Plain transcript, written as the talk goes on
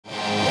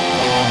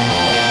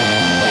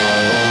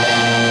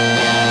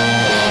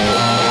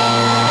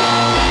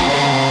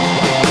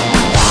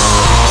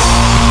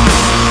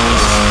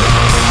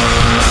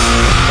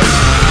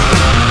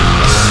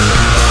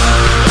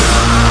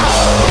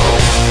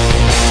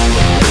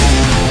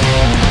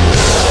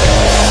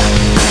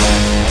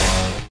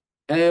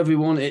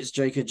everyone, it's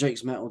Jake at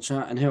Jake's Metal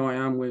Chat, and here I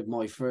am with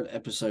my third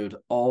episode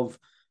of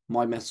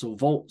my Metal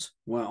Vault,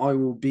 where I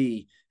will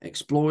be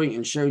exploring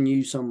and showing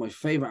you some of my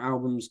favourite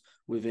albums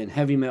within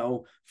heavy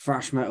metal,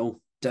 thrash metal,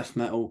 death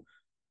metal,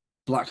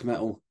 black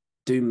metal,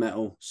 doom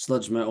metal,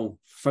 sludge metal,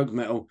 folk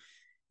metal,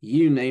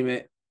 you name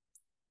it,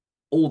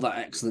 all that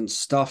excellent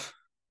stuff.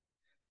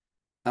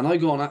 And I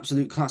got an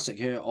absolute classic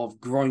here of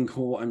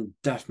grindcore and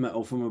death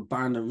metal from a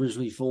band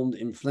originally formed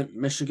in Flint,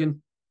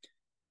 Michigan,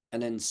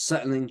 and then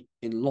settling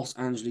in Los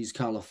Angeles,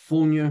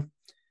 California.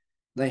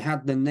 They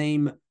had the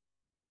name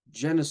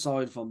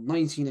Genocide from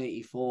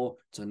 1984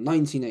 to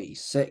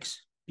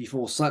 1986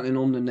 before settling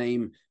on the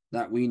name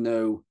that we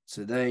know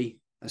today.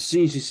 As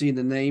soon as you see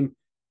the name,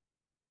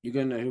 you're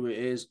going to know who it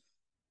is.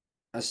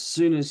 As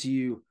soon as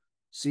you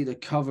see the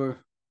cover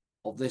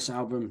of this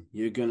album,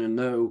 you're going to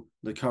know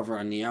the cover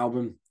and the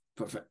album.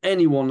 But for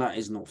anyone that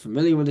is not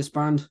familiar with this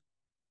band,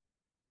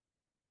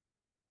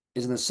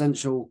 is an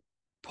essential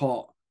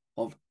part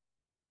of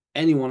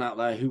anyone out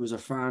there who was a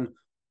fan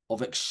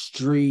of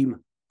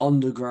extreme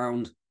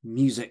underground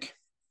music.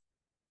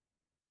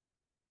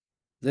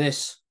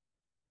 This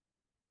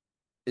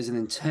is an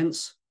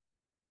intense,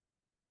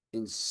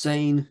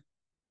 insane,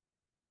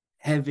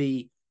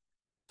 heavy,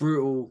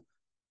 brutal,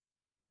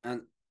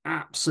 and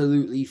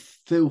absolutely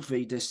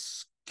filthy,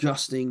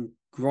 disgusting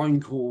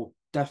grindcore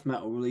death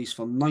metal release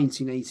from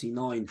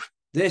 1989.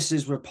 This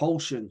is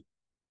Repulsion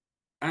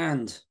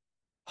and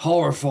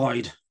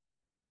Horrified.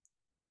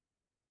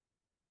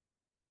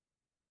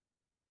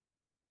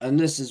 And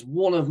this is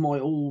one of my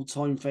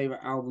all-time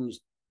favourite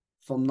albums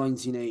from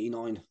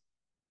 1989.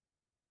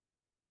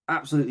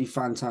 Absolutely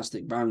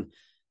fantastic band.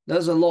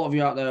 There's a lot of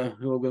you out there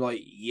who will be like,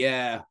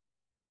 yeah,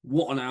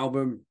 what an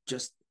album.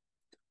 Just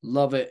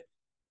love it.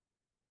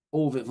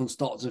 All of it from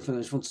start to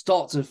finish. From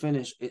start to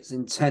finish, it's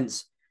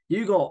intense.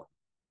 You got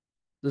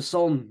the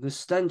song, The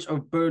Stench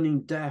of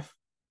Burning Death,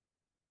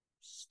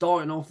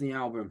 starting off the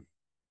album.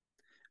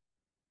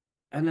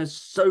 And there's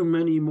so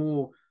many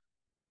more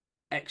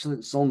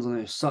excellent songs on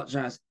this, such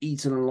as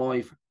Eaten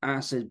Alive,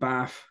 Acid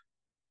Bath,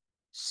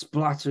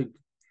 Splatter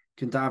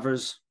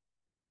Cadavers.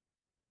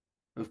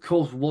 Of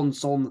course, one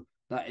song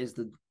that is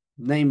the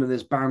name of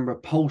this band,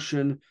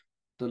 Repulsion,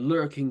 The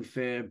Lurking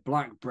Fear,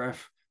 Black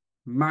Breath,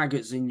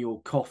 Maggots in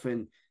Your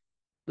Coffin.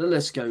 The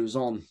list goes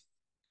on.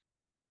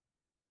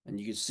 And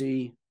you can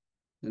see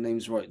the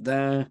names right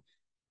there.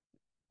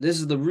 This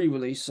is the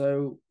re-release,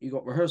 so you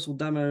got rehearsal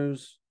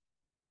demos,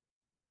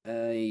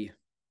 a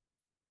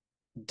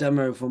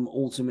demo from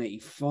Autumn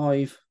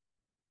 85.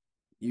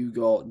 You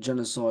got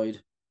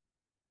Genocide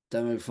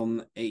demo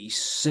from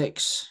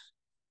 86.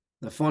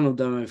 The final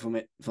demo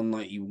from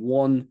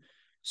 91.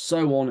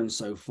 So on and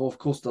so forth. Of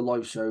course, the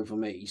live show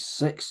from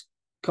 86.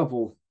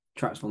 Couple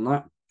tracks from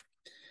that.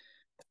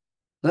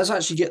 Let's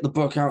actually get the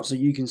book out so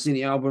you can see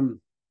the album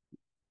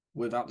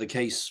without the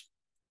case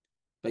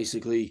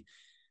basically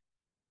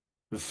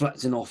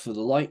reflecting off of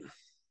the light.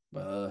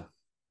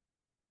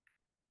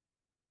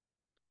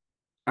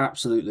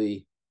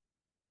 Absolutely.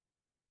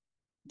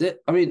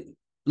 I mean,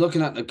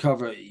 looking at the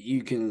cover,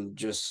 you can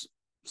just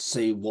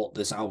see what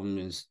this album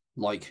is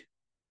like.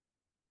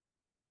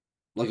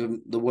 Like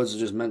the words I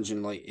just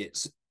mentioned, like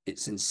it's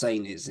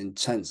insane, it's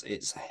intense,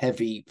 it's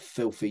heavy,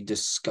 filthy,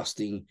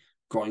 disgusting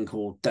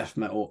grindcore death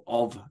metal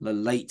of the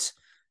late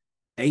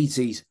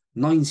 80s,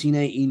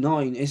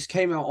 1989. It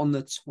came out on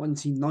the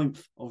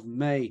 29th of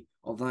May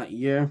of that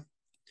year.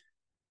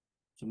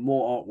 Some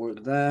more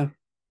artwork there.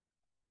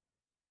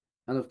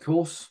 And of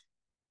course,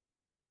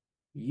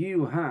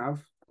 you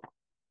have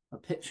a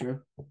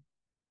picture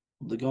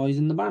of the guys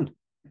in the band.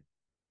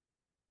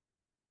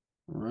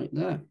 Right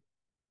there.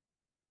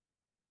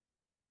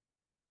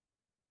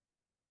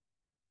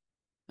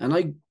 And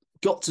I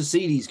got to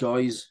see these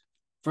guys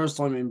first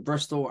time in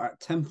Bristol at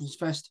Temples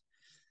Fest.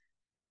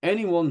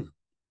 Anyone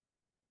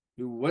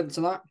who went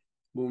to that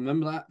will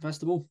remember that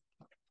festival.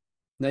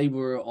 They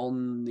were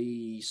on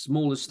the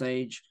smallest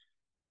stage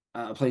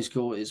at a place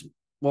called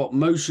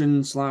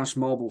Motion /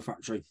 Marble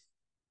Factory.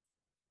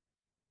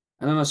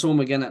 And then I saw them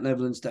again at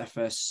Netherlands Death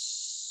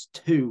Fest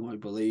 2, I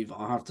believe.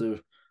 I'll have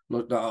to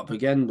look that up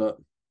again, but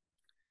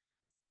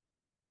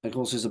of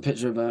course there's a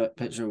picture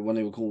of when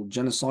they were called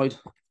Genocide.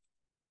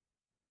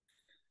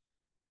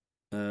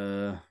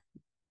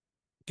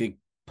 Gig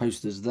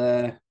posters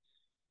there.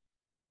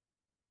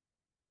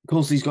 Of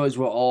course, these guys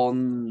were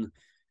on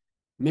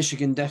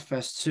Michigan Death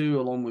Fest 2,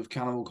 along with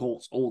Cannibal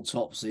Corpse,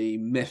 Autopsy,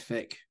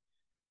 Mythic,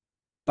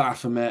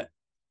 Baphomet.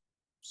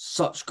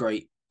 Such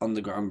great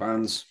underground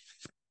bands.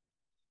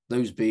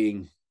 Those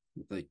being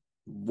the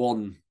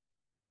one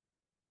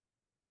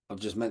I've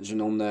just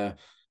mentioned on there,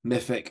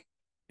 Mythic,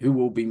 who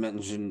will be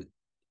mentioned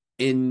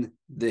in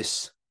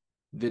this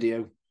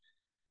video,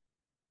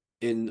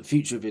 in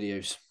future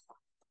videos.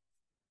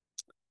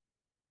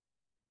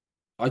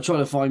 I try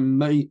to find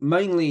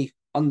mainly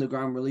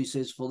underground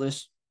releases for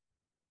this,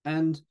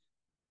 and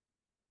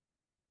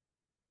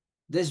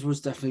this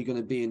was definitely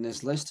going to be in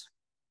this list.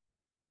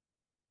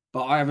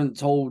 But I haven't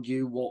told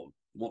you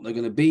what they're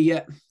going to be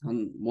yet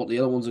and what the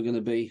other ones are going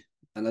to be.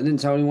 And I didn't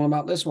tell anyone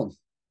about this one.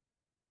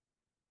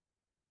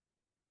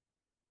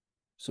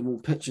 Some more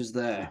pictures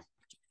there.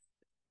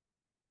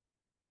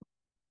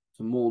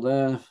 Some more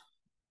there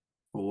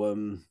for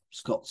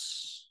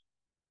Scott's.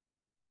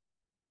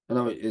 I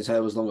know his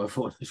hair was longer. I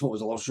thought it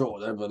was a lot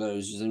shorter there, but no, it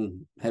was just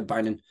in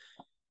headbanging.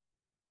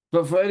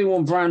 But for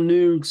anyone brand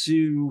new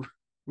to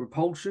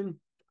Repulsion,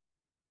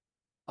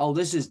 oh,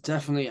 this is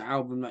definitely an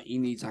album that you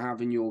need to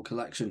have in your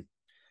collection.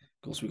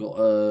 Of course, we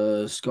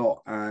got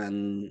Scott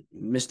and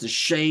Mr.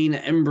 Shane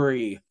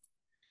Embry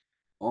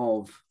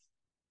of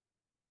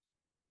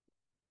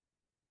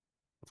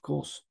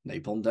course,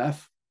 Napalm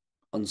Death,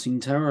 Unseen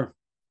Terror,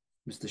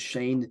 Mr.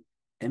 Shane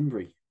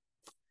Embry.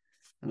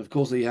 And of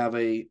course, they have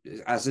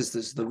as is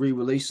this the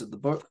re-release of the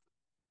book.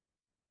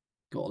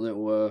 Got a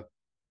little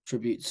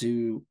tribute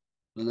to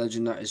the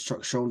legend that is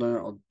Chuck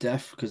Schuldiner of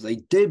Death, because they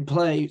did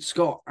play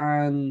Scott,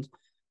 and if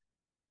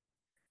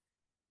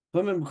I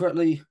remember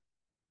correctly,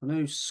 I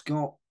know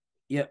Scott,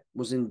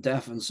 was in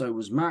Death, and so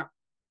was Matt.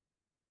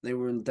 They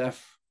were in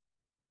Death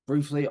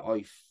briefly.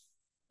 I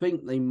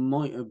think they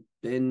might have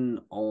been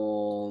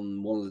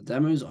on one of the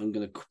demos. I'm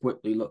going to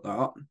quickly look that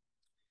up.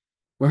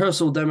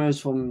 Rehearsal demos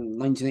from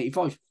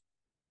 1985.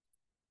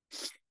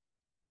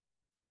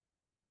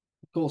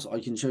 Of course, I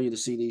can show you the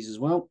CDs as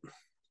well,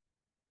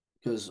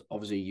 because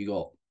obviously you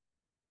got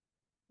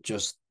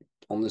just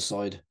on this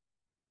side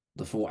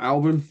the full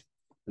album,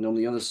 and on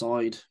the other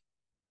side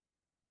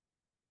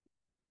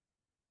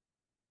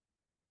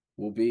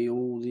will be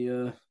all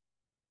the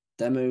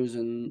demos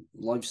and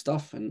live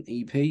stuff and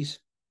EPs,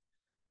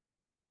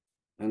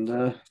 and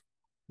a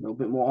little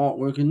bit more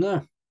artwork in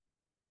there.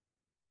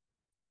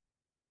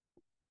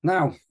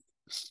 Now,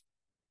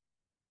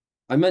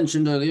 I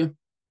mentioned earlier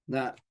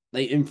that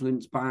they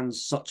influenced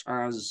bands such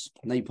as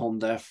Napalm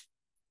Death,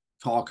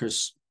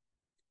 Carcass,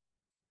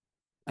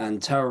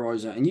 and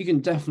Terrorizer, and you can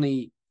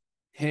definitely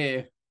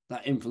hear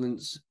that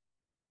influence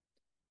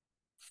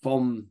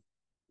from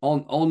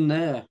on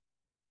there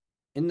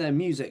in their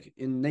music,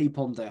 in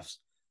Napalm Death's,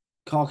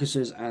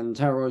 Carcass's, and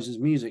Terrorizer's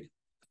music.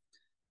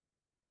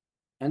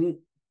 And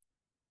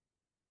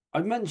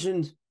I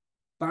mentioned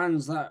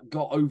bands that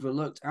got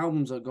overlooked,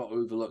 albums that got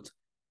overlooked.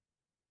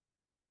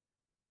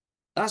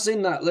 That's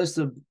in that list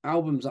of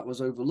albums that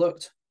was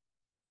overlooked.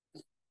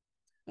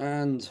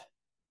 And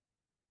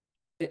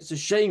it's a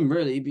shame,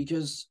 really,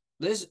 because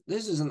this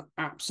is an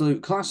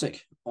absolute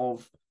classic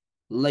of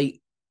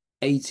late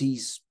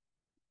 80s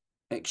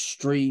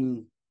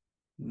extreme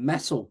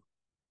metal.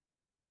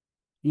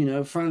 You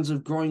know, fans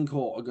of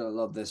grindcore are going to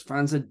love this.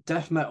 Fans of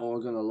death metal are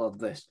going to love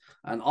this.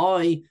 And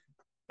I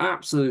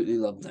absolutely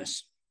love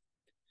this.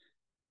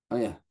 Oh,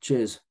 yeah.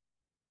 Cheers.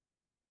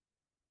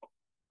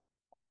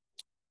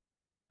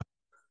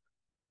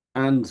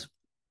 And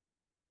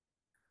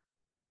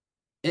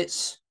I'm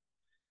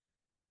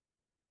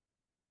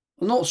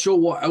not sure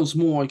what else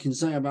more I can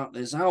say about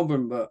this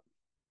album, but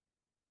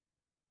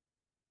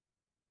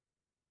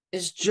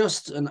it's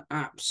just an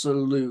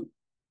absolute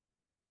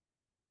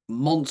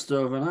monster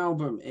of an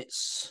album.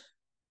 It's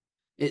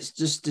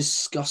just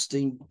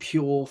disgusting,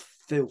 pure,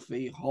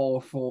 filthy,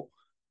 horrible,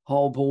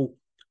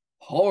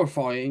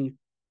 horrifying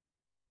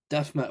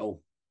death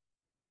metal.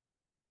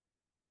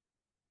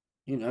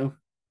 You know,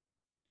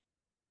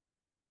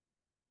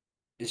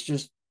 it's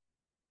just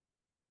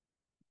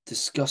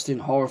disgusting,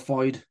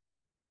 horrified,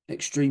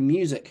 extreme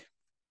music.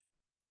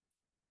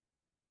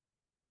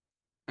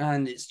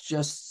 And it's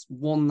just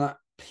one that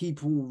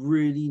people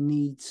really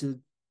need to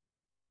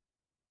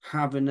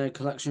have in their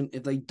collection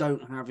if they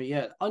don't have it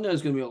yet. I know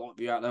there's going to be a lot of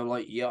you out there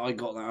like, yeah, I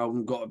got that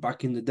album, got it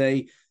back in the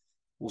day.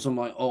 Or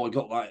something like, oh, I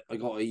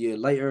got a year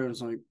later. And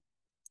it's like,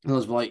 I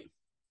was like,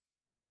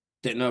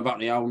 didn't know about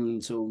the album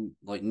until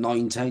like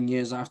 9-10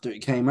 years after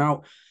it came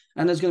out.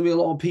 And there's going to be a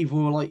lot of people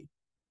who are like,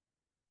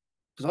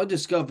 because I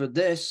discovered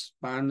this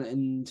band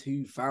in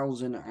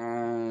 2000,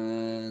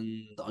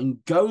 and I'm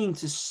going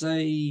to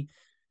say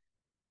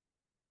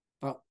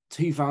about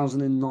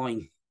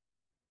 2009.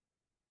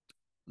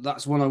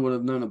 That's when I would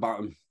have known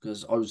about them,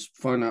 because I was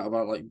finding out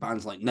about like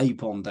bands like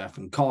Napalm Death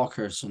and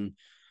Carcass and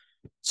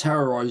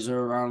Terrorizer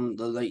around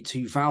the late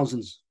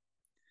 2000s.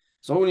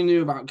 So I only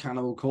knew about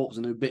Cannibal Corpse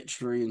and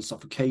Obituary and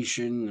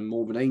Suffocation and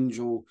Morbid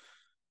Angel,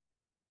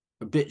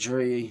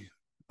 Obituary.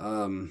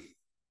 I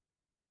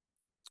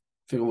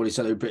think I already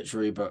said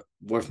Obituary, but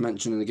worth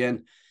mentioning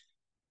again.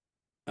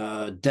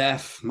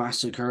 Death,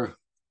 Massacre.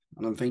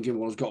 And I'm thinking,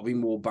 well, there's got to be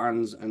more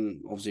bands.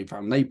 And obviously,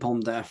 found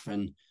Napalm Death.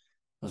 And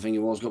I'm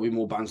thinking, well, there's got to be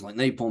more bands like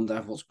Napalm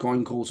Death. What's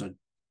Grindcore? So,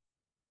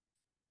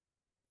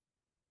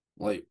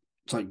 like,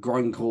 it's like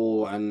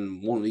Grindcore,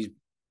 and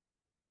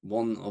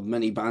one of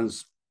many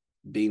bands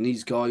being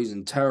these guys,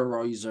 and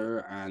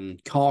Terrorizer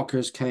and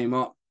Carcass came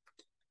up.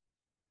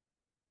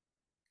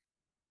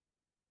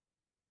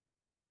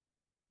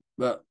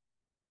 But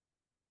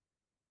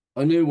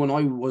I knew when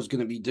I was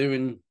going to be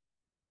doing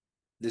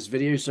this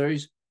video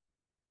series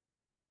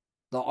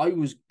that I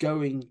was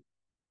going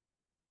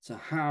to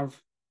have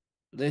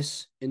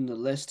this in the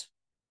list.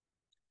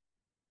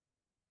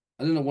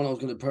 I didn't know when I was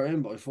going to put it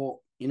in, but I thought,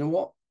 you know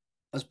what?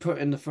 as put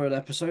in the third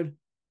episode,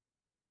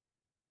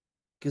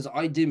 because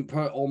I didn't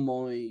put on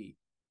my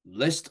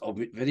list of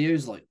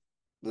videos like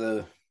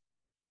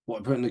what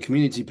I put in the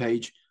community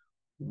page,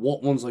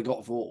 what ones I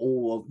got for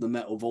all of the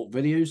Metal Vault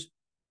videos.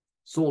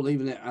 Sort of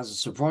leaving it as a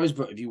surprise,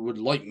 but if you would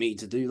like me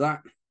to do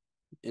that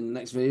in the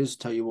next videos,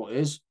 tell you what it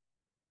is,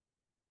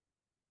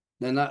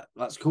 then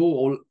that's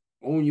cool.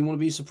 Or you want to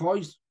be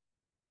surprised,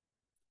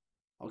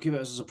 I'll keep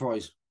it as a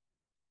surprise.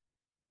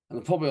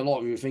 And probably a lot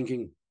of you are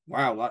thinking,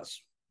 wow,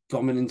 that's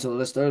coming into the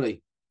list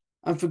early.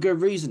 And for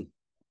good reason.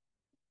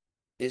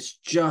 It's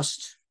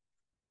just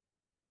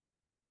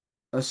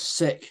a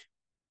sick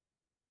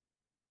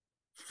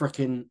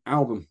freaking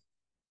album.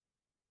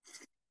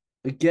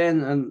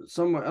 Again, and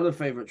some of my other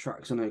favorite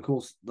tracks in it, of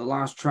course, the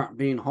last track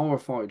being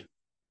Horrified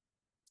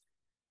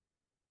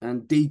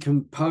and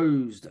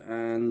Decomposed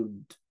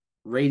and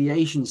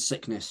Radiation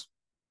Sickness.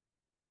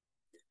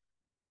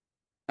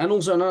 And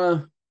also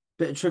another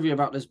bit of trivia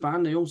about this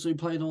band, they also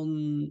played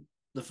on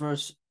the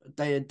first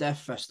Day of Death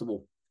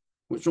festival,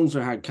 which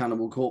also had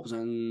Cannibal Corpse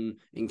and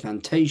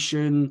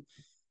Incantation,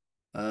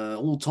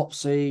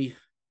 Autopsy,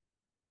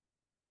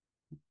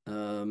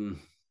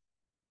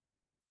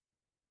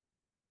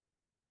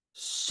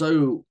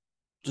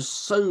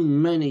 so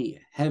many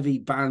heavy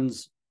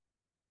bands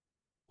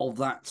of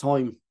that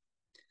time.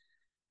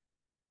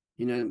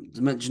 You know,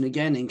 to mention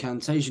again,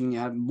 Incantation, you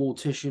had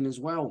Mortician as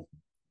well.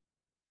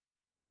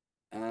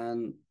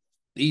 And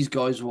these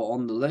guys were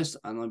on the list,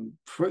 and I'm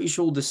pretty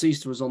sure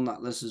Deceased was on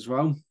that list as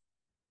well.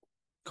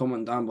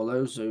 Comment down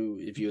below, so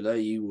if you're there,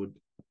 you would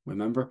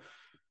remember.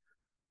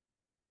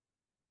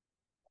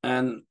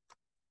 And,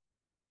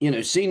 you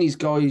know, seeing these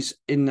guys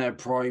in their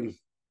prime,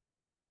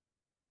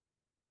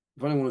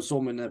 if anyone saw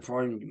them in their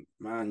prime,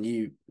 man,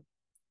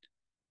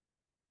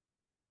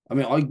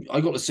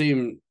 I got to see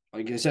them,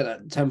 like I said,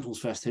 at Temples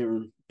Fest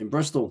here in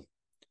Bristol.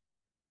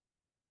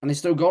 And they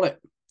still got it,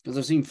 because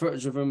I've seen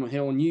footage of them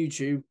here on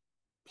YouTube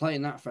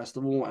playing that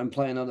festival and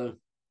playing other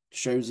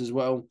shows as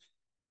well.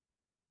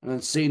 And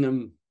then seeing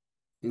them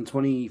in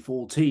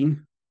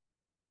 2014.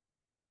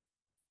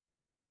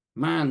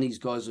 Man, these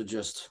guys are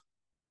just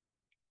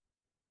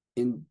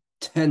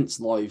intense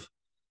live.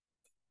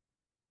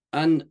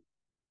 And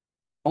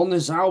on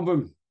this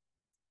album,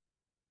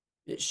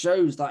 it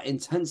shows that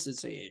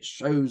intensity, it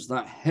shows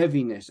that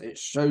heaviness, it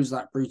shows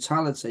that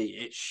brutality,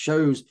 it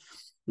shows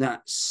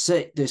that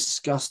sick,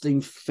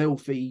 disgusting,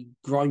 filthy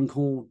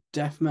grindcore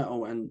death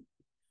metal. And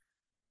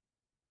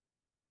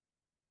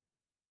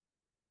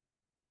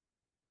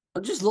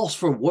I'm just lost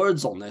for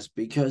words on this,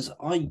 because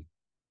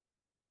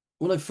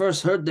when I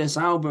first heard this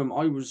album,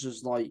 I was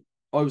just like,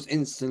 I was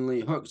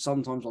instantly hooked.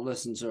 Sometimes I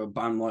listen to a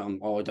band like,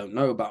 I don't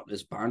know about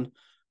this band.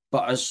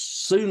 But as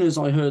soon as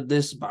I heard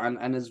this band,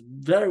 and there's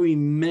very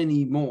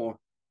many more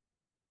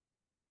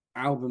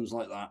albums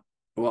like that,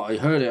 well, I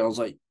heard it, I was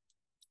like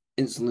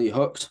instantly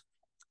hooked.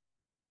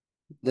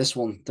 This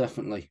one,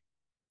 definitely.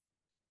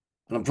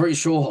 And I'm pretty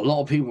sure a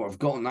lot of people have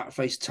gotten that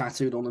face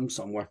tattooed on them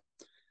somewhere.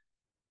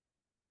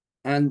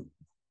 And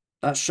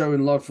that's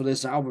showing love for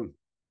this album.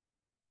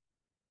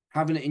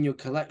 Having it in your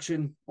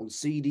collection on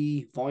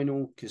CD,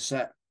 vinyl,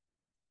 cassette,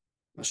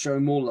 that's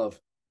showing more love.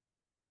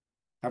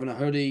 Having a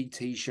hoodie,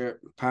 t-shirt,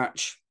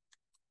 patch,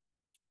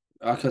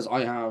 because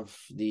I have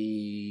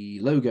the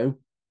logo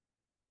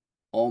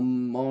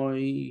on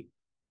my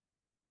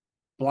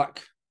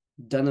black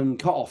denim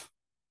cutoff.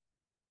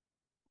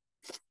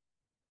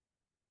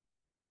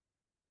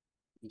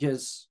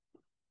 Because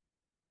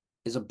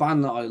it's a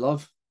band that I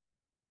love.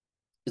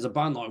 It's a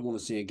band that I want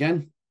to see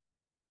again.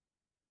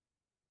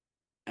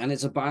 And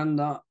it's a band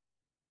that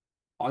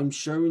I'm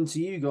showing to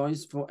you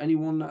guys for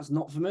anyone that's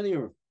not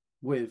familiar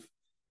with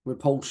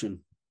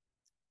Repulsion.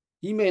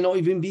 You may not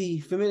even be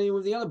familiar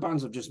with the other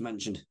bands I've just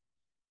mentioned.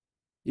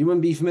 You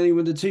wouldn't be familiar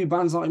with the two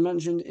bands that I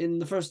mentioned in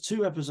the first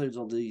two episodes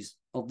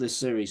of this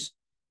series.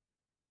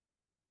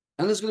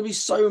 And there's going to be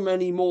so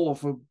many more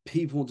for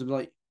people to be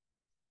like,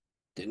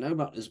 didn't know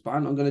about this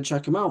band, I'm going to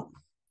check them out.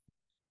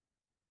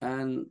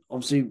 And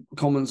obviously,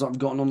 comments I've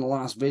gotten on the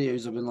last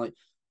videos have been like,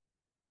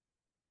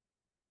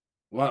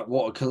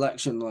 what a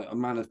collection, like a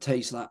man of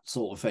taste, that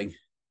sort of thing.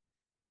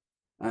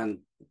 And,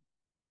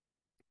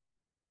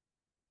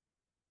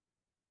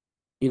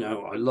 you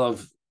know, I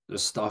love the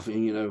stuff,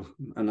 and, you know,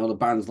 and other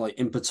bands like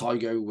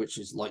Impetigo, which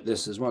is like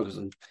this as well, because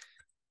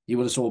you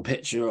would have saw a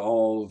picture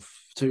of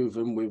two of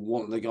them with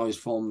one of the guys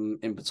from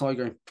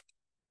Impetigo.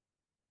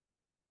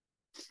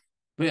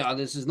 But yeah,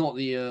 this is not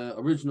the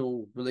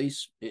original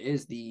release. It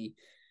is the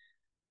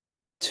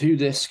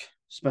 2-disc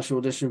special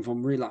edition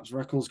from Relapse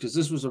Records, because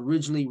this was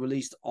originally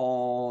released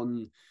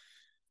on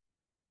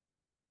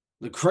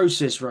the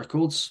Crosis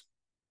Records.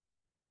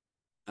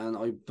 And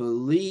I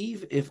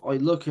believe, if I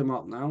look them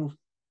up now,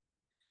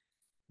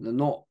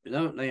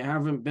 they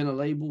haven't been a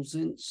label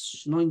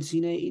since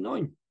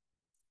 1989.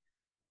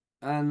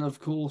 And of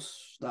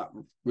course, that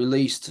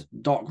released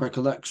Dark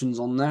Recollections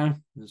on there,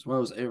 as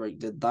well as Eric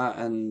did that,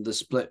 and the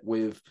split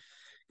with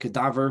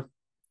Cadaver,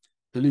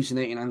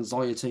 Hallucinating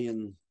Anxiety,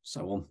 and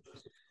so on.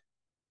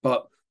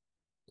 But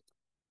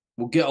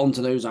we'll get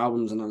onto those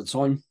albums another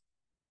time.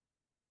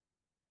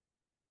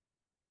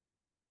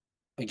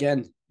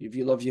 Again, if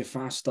you love your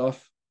fast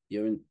stuff,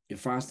 your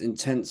fast,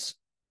 intense,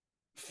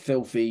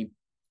 filthy,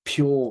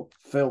 pure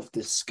filth,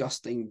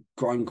 disgusting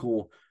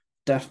grindcore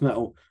death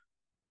metal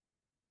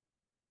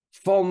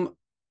from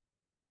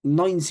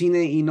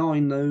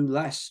 1989, no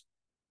less,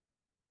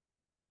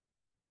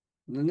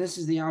 then this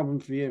is the album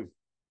for you.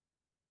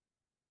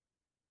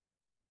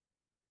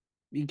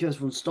 Because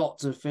from start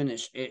to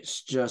finish,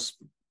 it's just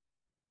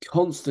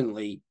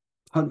constantly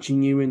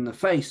punching you in the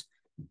face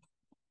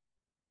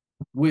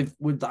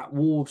with that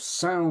war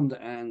sound.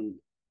 And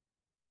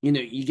you know,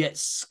 you get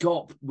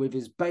Scott with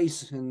his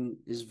bass and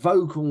his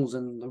vocals,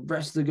 and the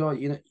rest of the guy,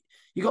 you know,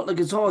 you got the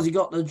guitars, you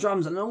got the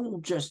drums, and all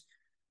just,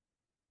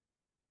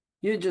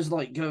 you're just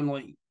like going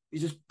like, you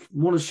just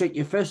want to shake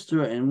your fist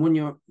to it. And when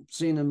you're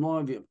seeing them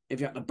live, if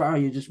you're at the bar,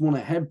 you just want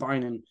to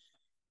headbang, and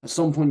at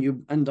some point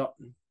you end up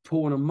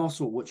pulling a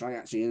muscle, which I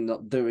actually ended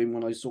up doing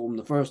when I saw them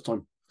the first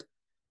time.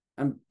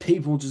 And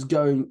people just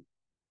going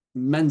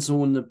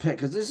mental in the pit,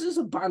 because this is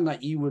a band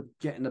that you would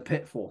get in the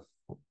pit for.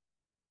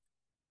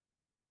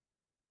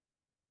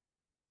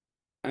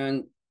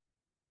 And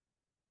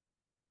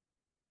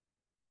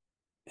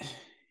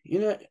you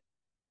know,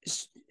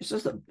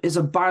 it's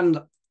a band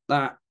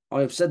that,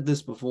 I have said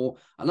this before,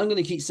 and I'm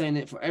going to keep saying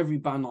it for every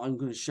band that I'm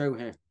going to show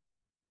here.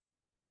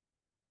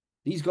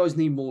 These guys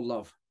need more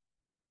love.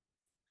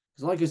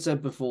 Because like I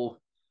said before,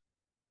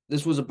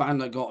 this was a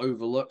band that got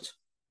overlooked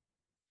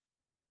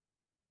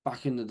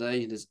back in the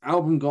day. This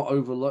album got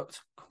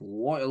overlooked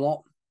quite a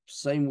lot.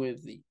 Same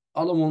with the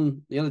other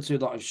one, the other two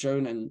that I've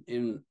shown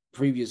in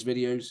previous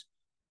videos.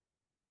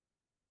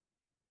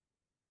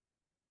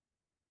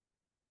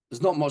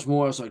 There's not much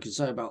more else I can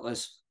say about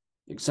this,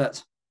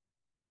 except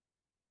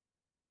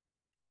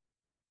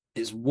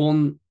it's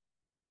one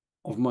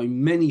of my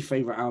many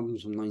favorite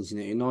albums from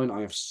 1989.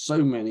 I have so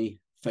many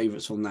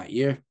favorites from that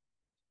year.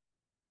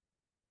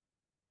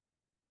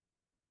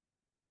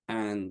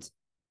 And,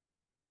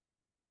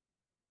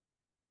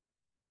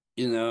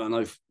 you know, and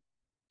I've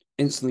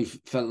instantly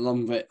fell in love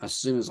with it as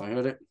soon as I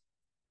heard it.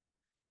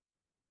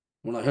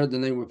 When I heard the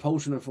name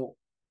Repulsion, I thought,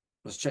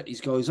 let's check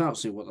these guys out,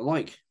 see what they're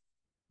like.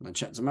 And I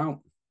checked them out.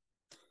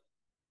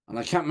 And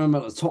I can't remember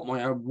at the top of my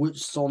head which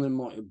song it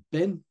might have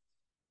been.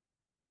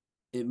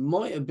 It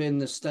might have been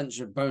The Stench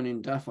of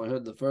Burning Death I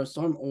heard the first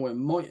time, or it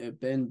might have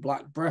been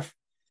Black Breath.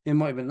 It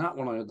might have been that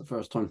one I heard the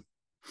first time.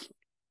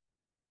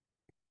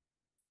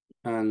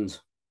 And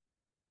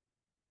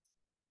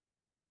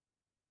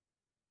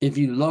if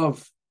you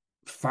love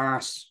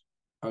fast,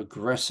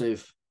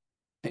 aggressive,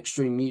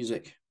 extreme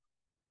music,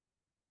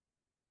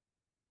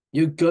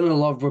 you're gonna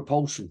love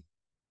Repulsion.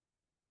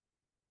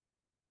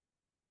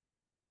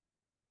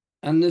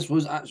 And this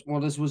was actually, well,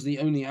 this was the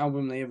only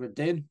album they ever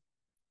did.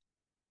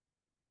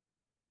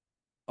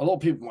 A lot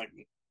of people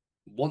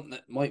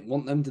might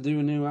want them to do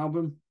a new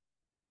album.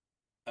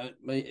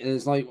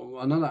 It's like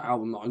another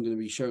album that I'm going to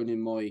be showing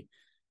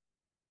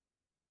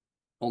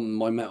on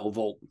my Metal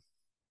Vault.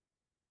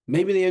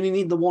 Maybe they only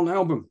need the one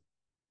album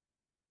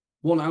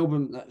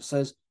that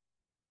says,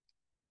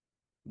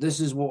 this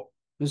is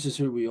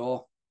who we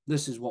are,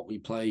 this is what we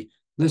play,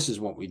 this is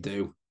what we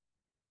do.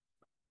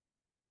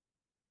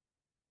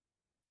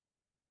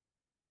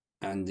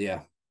 And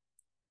yeah,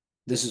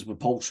 this is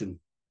Repulsion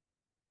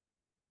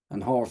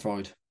and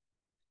Horrified.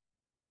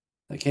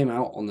 They came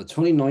out on the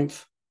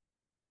 29th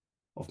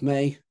of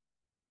May,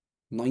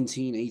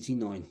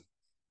 1989.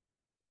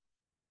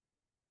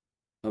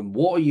 And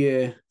what a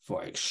year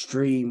for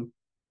extreme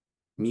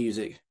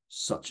music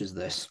such as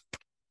this.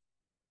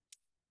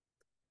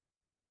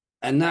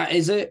 And that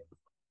is it.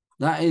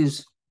 That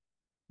is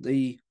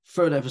the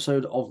third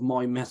episode of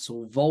my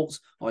Metal Vault.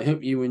 I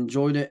hope you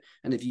enjoyed it.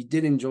 And if you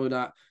did enjoy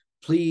that,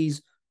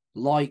 please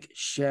like,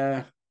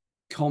 share,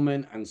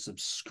 comment, and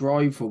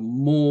subscribe for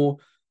more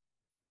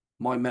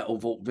my Metal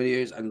Vault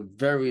videos and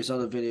various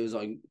other videos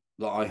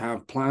that I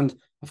have planned.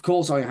 Of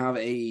course, I have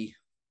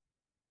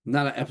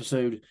another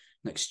episode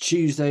next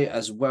Tuesday,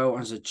 as well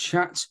as a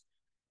chat.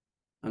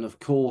 And of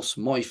course,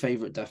 my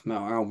favorite death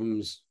metal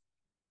albums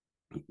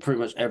pretty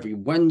much every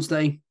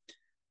Wednesday.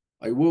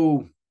 I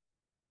will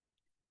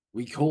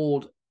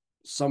record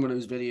some of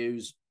those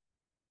videos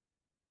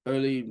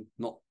early,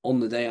 not on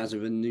the day as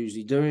I've been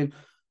usually doing.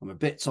 I'm a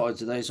bit tired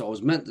today, so I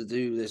was meant to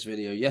do this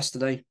video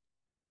yesterday,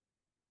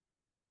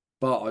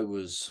 but I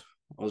was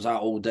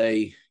out all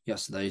day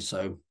yesterday,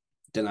 so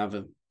didn't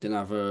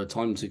have a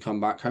time to come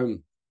back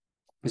home.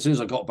 As soon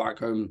as I got back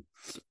home,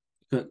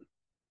 I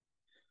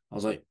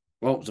was like,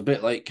 well, it's a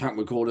bit late, can't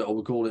record it. I'll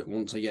record it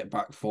once I get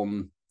back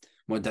from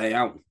my day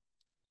out.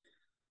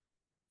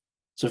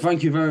 So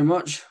thank you very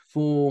much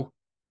for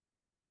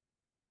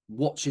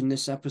watching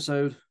this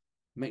episode.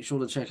 Make sure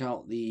to check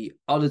out the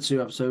other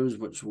two episodes,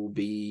 which will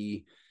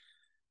be,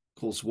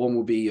 of course, one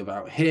will be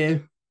about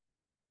here.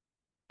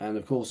 And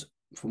of course,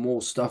 for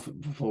more stuff,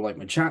 for like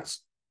my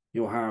chats,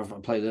 you'll have a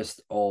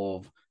playlist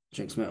of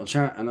Jinx Metal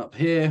Chat. And up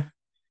here,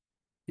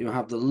 you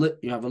have a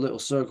little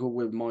circle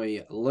with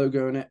my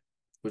logo in it,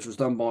 which was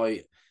done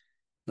by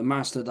the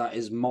master that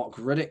is Mark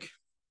Riddick.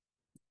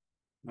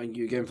 Thank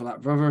you again for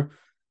that, brother.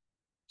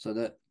 So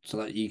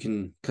that you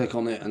can click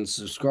on it and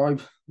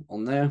subscribe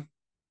on there.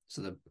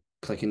 So the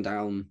clicking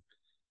down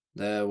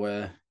there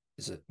where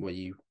is it where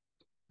you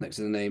next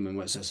to the name and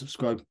where it says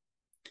subscribe.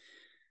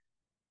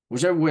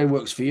 Whichever way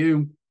works for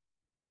you,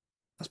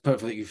 that's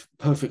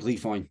perfectly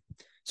fine.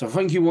 So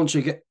thank you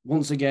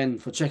once again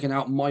for checking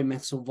out my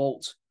Metal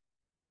Vault.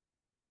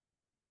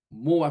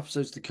 More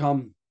episodes to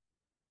come.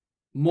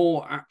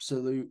 More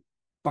absolute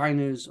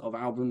bangers of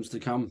albums to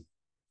come.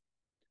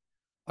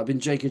 I've been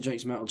Jake of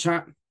Jake's Metal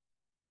Chat,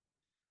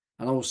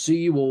 and I will see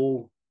you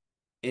all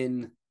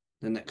in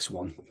the next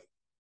one.